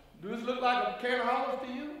 Does this look like a can of olives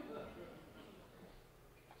to you?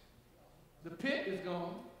 The pit is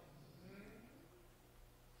gone.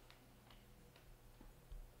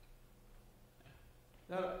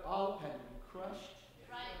 That olive had to be crushed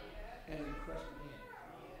and then crushed again.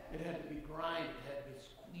 It had to be grinded, it had to be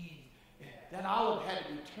squeezed. That olive had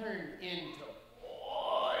to be turned into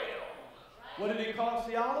oil. What did it cost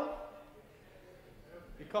the olive?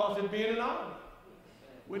 It cost it being an olive.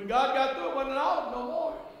 When God got through, it wasn't an olive no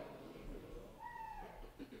more.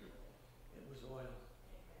 It was oil.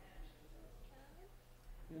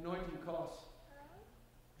 The anointing costs.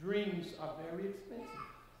 Dreams are very expensive.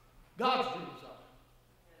 God's dreams are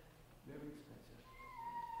very expensive.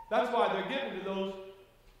 That's why they're given to those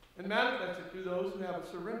and manifested through those who have a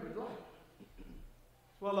surrendered life.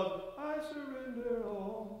 So I love it. I surrender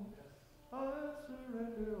all. I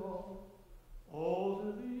surrender all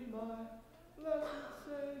to thee, my blessed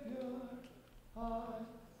Savior. I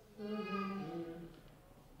surrender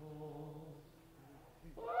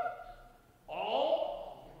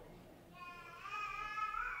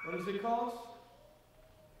What does it cost?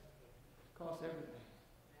 It costs everything.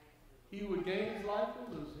 He who would gain his life will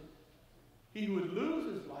lose it. He who would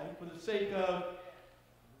lose his life for the sake of,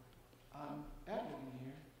 I'm advocating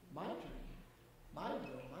here, my dream, my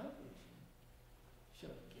will, my vision,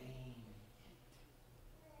 shall gain it.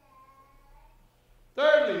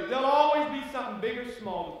 Thirdly, there'll always be something big or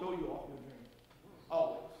small to throw you off your dream.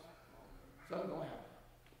 Always. Something going to happen.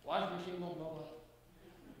 Washing machine going to blow up.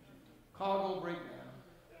 Car going to break down.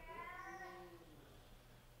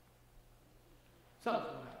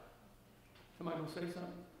 Something's going to happen. Somebody going to say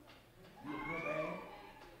something? You'll feel bad.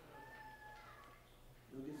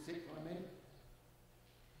 You'll get sick for a minute.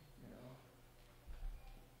 You know.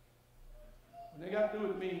 When they got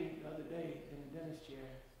through with me the other day in the dentist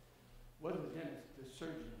chair, wasn't the dentist, the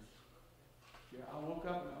surgeon's chair. I woke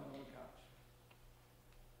up and I was on the couch.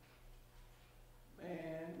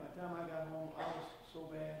 Man, by the time I got home, I was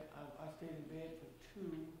so bad. I stayed in bed for 2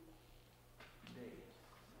 days.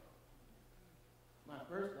 My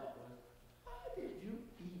first thought was, how did you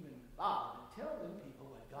even bother to tell them people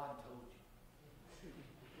what God told you?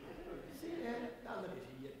 See that? Now look at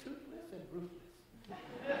you. You're toothless and ruthless.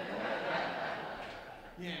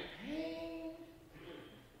 You're in pain.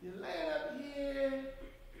 You're laying up here.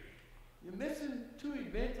 You're missing 2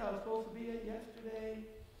 events I was supposed to be at yesterday.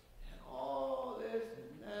 And all this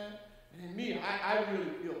and that. And me, I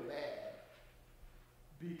really feel bad.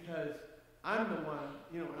 Because I'm the one,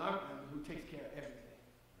 in our family who takes care of everything.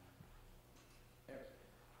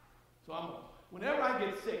 So whenever I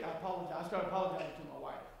get sick, I apologize. I start apologizing to my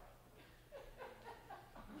wife.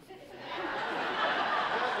 She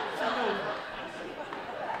knows that.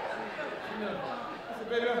 She knows. I said,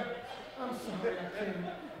 baby, I'm sorry I can't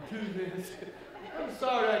do this. I'm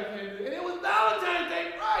sorry I can't do it. And it was Valentine's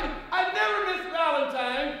Day Friday. I never missed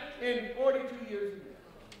Valentine in 42 years of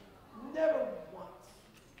marriage. Never once.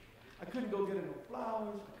 I couldn't go get her no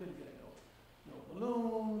flowers. I couldn't get her no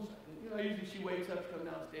balloons. Usually she wakes up, she comes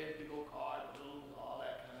downstairs, big old card, balloons, all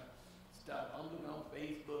that kind of stuff. I'm looking on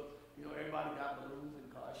Facebook. Everybody got balloons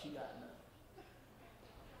and cards. She got nothing.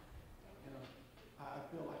 I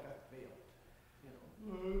feel like I failed.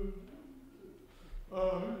 I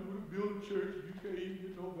want to build a church. You can't even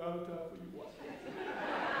get no Valentine for your wife.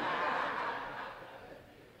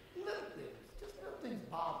 Little things, just little things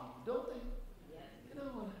bother you, don't they?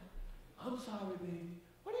 I'm sorry, baby.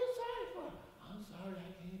 What are you sorry for? I'm sorry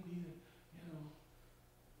I can't be there.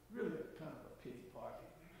 Really kind of a pity party.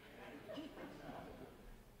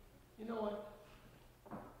 You know what?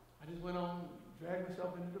 I just went on, dragged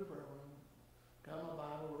myself into the prayer room, got my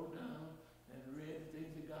Bible, wrote down, and read the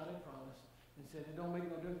things that God had promised, and said, it don't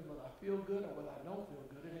make no difference whether I feel good or whether I don't feel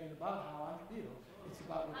good. It ain't about how I feel. It's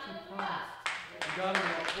about what you promised. And God is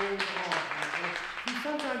going to hold on. See,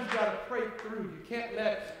 sometimes you got to pray through. You can't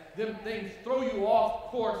let them things throw you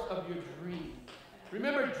off course of your dream.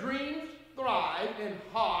 Remember, dreams thrive in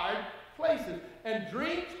hard places. And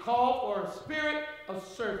dreams call for a spirit of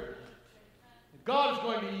servanthood. God is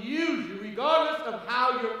going to use you regardless of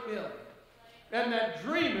how you're feeling. And that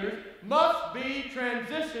dreamers must be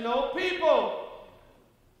transitional people.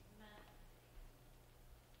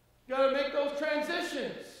 You got to make those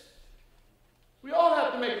transitions. We all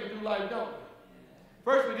have to make it through life, don't we?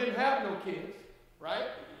 First, we didn't have no kids, right?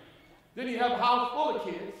 Then you have a house full of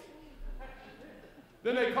kids.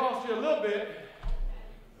 Then they cost you a little bit.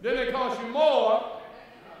 Then they cost you more.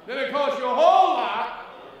 Then they cost you a whole lot.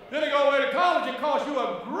 Then they go away to college and cost you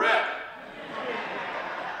a grip.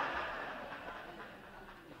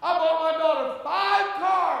 I bought my daughter 5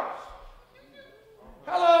 cars.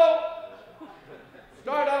 Hello.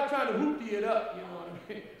 Started out trying to hoopty it up, you know what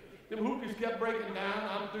I mean? Them hoopies kept breaking down.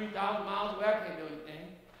 I'm 3,000 miles away. I can't do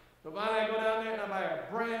anything. So finally I go down there and I buy a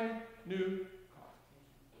brand new car.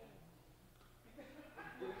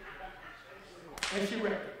 And she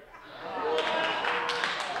wrecked it.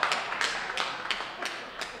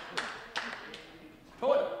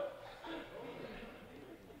 Tore it up.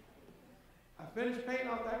 I finished painting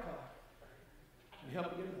off that car. And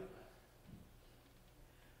helped me get it up.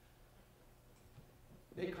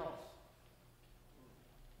 They cost.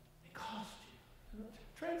 They cost you.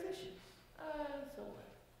 Transitions. So what?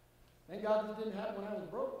 Thank God this didn't happen when I was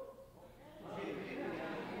broke.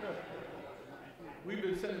 We've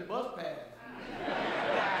been sending bus passes.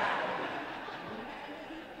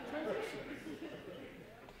 Transitions.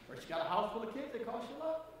 First you got a house full of kids, they cost you a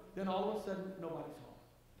lot. Then all of a sudden, nobody's home.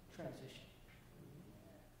 Transition.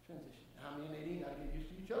 Transition. Now, me and Nadine got to get used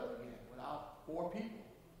to each other again without 4 people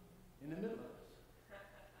in the middle of us.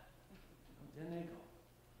 And then they go.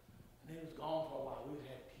 And they was gone for a while. We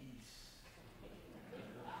had peace.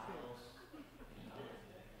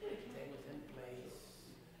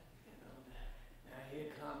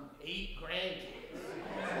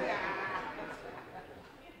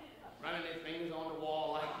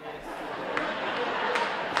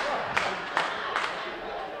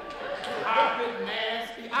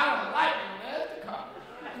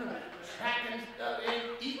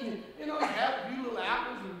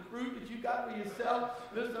 you got for yourself.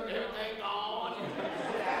 Listen, everything gone.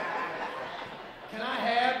 Can I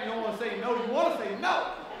have? You don't want to say no. You want to say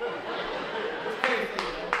no.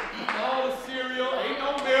 Eating all the cereal, ain't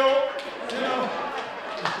no milk. You know.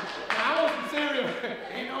 I want some cereal.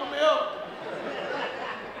 Ain't no milk.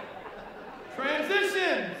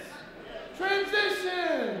 Transitions.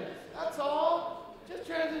 Transitions. That's all. Just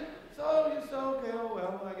transition. So you say, okay, oh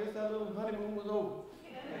well, I guess that little honeymoon was over.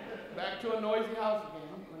 Back to a noisy house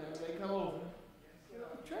again whenever they come over.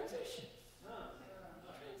 Transitions.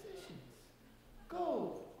 Transitions.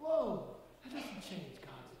 Go. Whoa. That doesn't change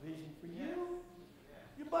God's vision for you.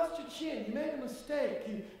 You bust your chin. You made a mistake.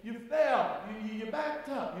 You fell. You backed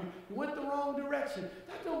up. You went the wrong direction.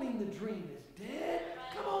 That don't mean the dream is dead.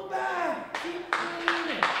 Come on back. Keep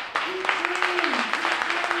dreaming. Keep dreaming.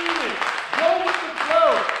 Keep dreaming. Go with the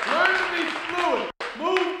flow. Learn to be fluid.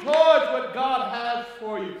 Move towards what God has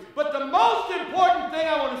for you. But the most important thing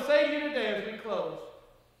I want to say to you today as we close,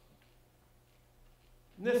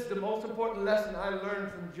 and this is the most important lesson I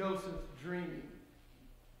learned from Joseph's dreaming,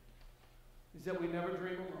 is that we never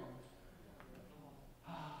dream alone.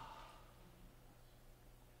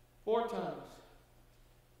 4 times.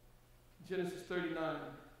 Genesis 39,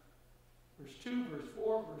 verse 2, verse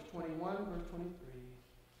 4, verse 21, verse 23.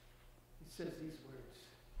 It says these words.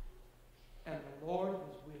 And the Lord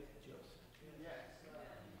was with Joseph.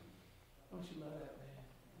 Don't you love that,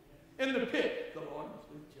 man? In the pit, the Lord was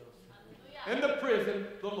with Joseph. In the prison,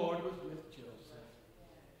 the Lord was with Joseph.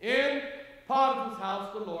 In Potiphar's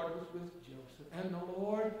house, the Lord was with Joseph. And the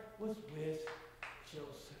Lord was with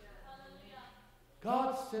Joseph.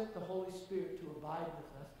 God sent the Holy Spirit to abide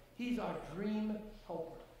with us. He's our dream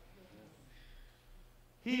helper.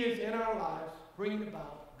 He is in our lives, bringing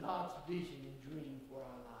about God's vision and dream for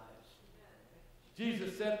our lives.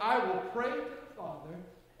 Jesus said, I will pray to the Father,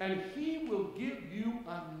 and he will give you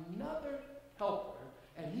another helper,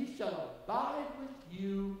 and he shall abide with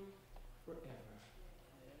you forever.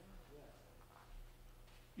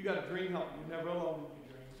 You got a dream helper. You're never alone in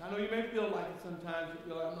your dreams. I know you may feel like it sometimes. You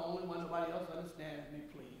feel like I'm the only one, nobody else understands me.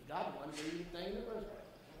 Please. God wanted to give you the thing in the first place.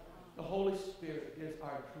 The Holy Spirit is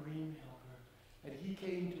our dream helper, and he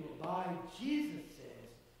came to abide, Jesus says,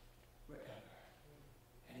 forever.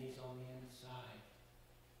 And he's on the inside.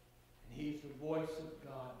 And he's the voice of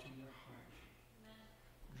God to your heart. Amen.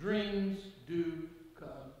 Dreams do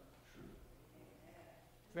come true.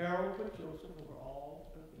 Pharaoh put Joseph over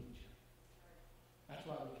all of Egypt. That's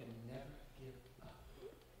why we can never give up.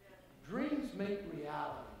 Dreams make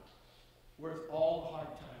reality worth all the hard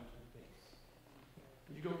times we face.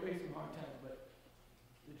 You go face some hard times, but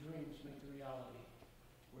the dreams make the reality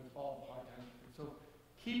worth all the hard times. So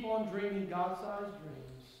keep on dreaming God-sized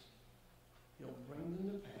dreams. He'll bring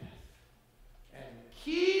them to pass. And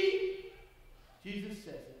keep, Jesus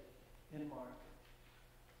says it in Mark,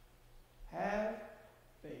 have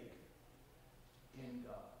faith in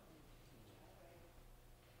God.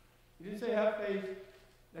 He didn't say have faith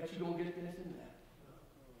that you're going to get this and that.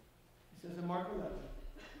 He says in Mark 11,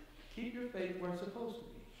 keep your faith where it's supposed to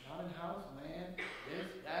be. Not in house, man, this,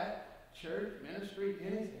 that, church, ministry,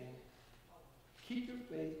 anything. Keep your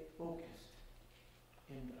faith focused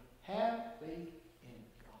in God. Have faith in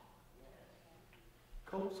God.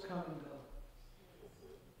 Coats come and go.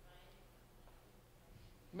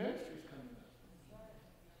 Ministries come and go.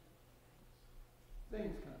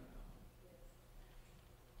 Things come and go.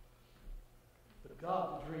 But God,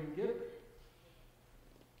 the dream giver,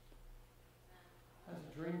 has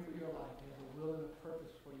a dream for your life. He has a will and a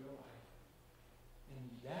purpose for your life. And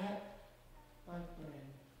that, my friend,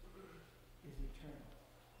 is eternal.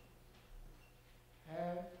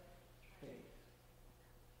 Have faith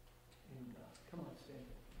in God. Come on, stand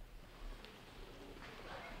up.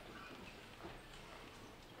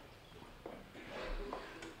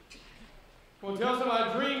 Well, tell somebody,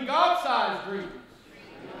 dream God-sized dreams.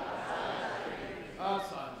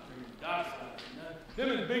 God-sized dreams. God-sized dreams. Them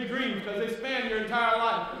is big dreams because they span your entire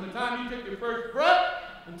life. From the time you take your first breath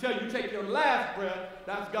until you take your last breath,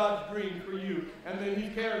 that's God's dream for you. And then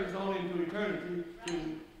he's carrying us on into eternity to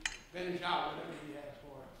finish out whatever he has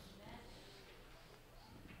for us.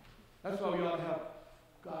 That's why we ought to have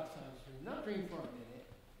God-sized dreams. Not dream for a minute.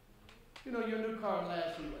 You know, your new car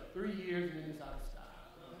lasts you, 3 years and then it's out of style.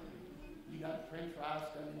 You got French fries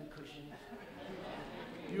stuck in the cushions.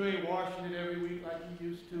 You ain't washing it every week like you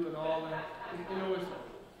used to and all that. You know, it's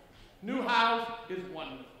new house is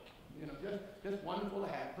wonderful. You know, just wonderful to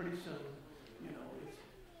have pretty soon. You know, it's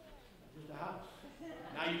just a house.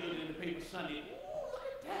 Now you look in the paper Sunday, ooh, look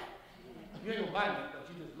at that. You ain't gonna buy it, but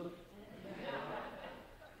you just look.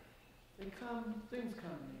 Things come and they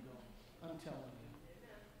go. I'm telling you.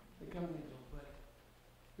 They come come and go, but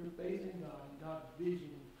your faith in God and God's vision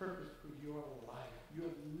and purpose for your life.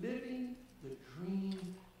 You're living the dream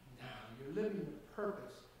now. You're living the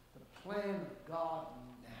purpose, the plan of God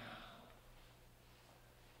now.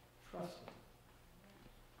 Trust Him.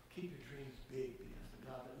 Keep your dreams big because the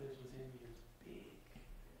God that lives within you is big.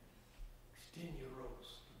 Extend your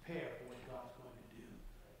ropes. Prepare for what God's going to do.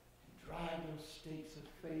 And drive those stakes of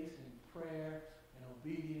faith and prayer and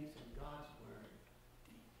obedience in God's word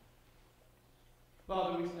deep.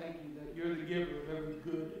 Father, we thank you that you're the giver of every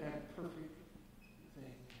good and perfect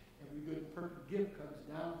thing. Every good and perfect gift comes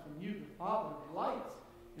down from you, the Father of lights,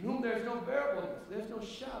 in whom there's no variableness, there's no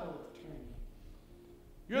shadow of turning.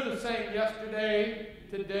 You're the same yesterday,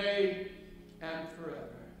 today, and forever.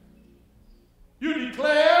 You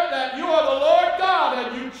declare that you are the Lord God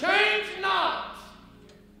and you change not.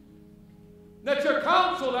 That your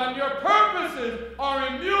counsel and your purposes are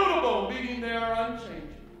immutable, meaning they are unchangeable.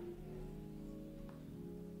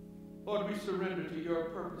 Lord, we surrender to your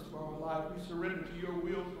purpose for our life. We surrender to your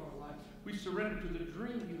will for our life. We surrender to the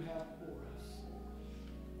dream you have for us.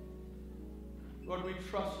 Lord, we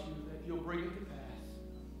trust you that you'll bring it to pass.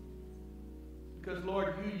 Because,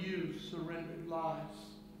 Lord, you use surrendered lives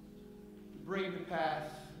to bring to pass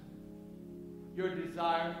your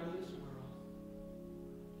desire for this world.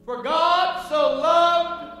 For God so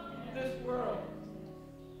loved this world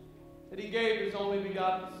that he gave his only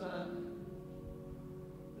begotten Son,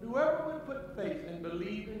 that whoever would put faith and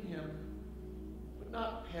believe in him would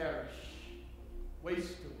not perish,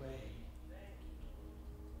 waste away,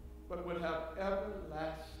 but would have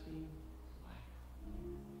everlasting life.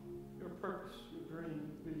 Your purpose, your dream,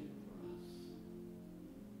 your vision for us.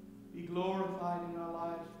 Be glorified in our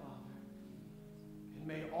lives, Father, and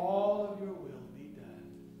may all of your will be done.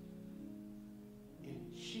 In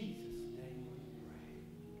Jesus' name we pray.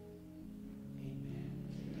 Amen.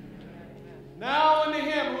 Now unto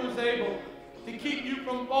him who is able to keep you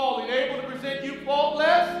from falling, able to present you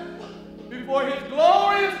faultless before his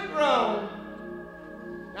glorious throne.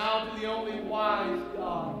 Now to the only wise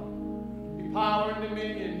God, be power and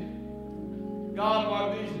dominion, God of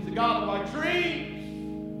our visions, the God of our dreams,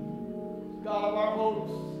 God of our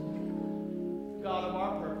hopes, God of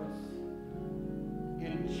our purpose.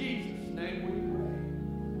 In Jesus' name we pray.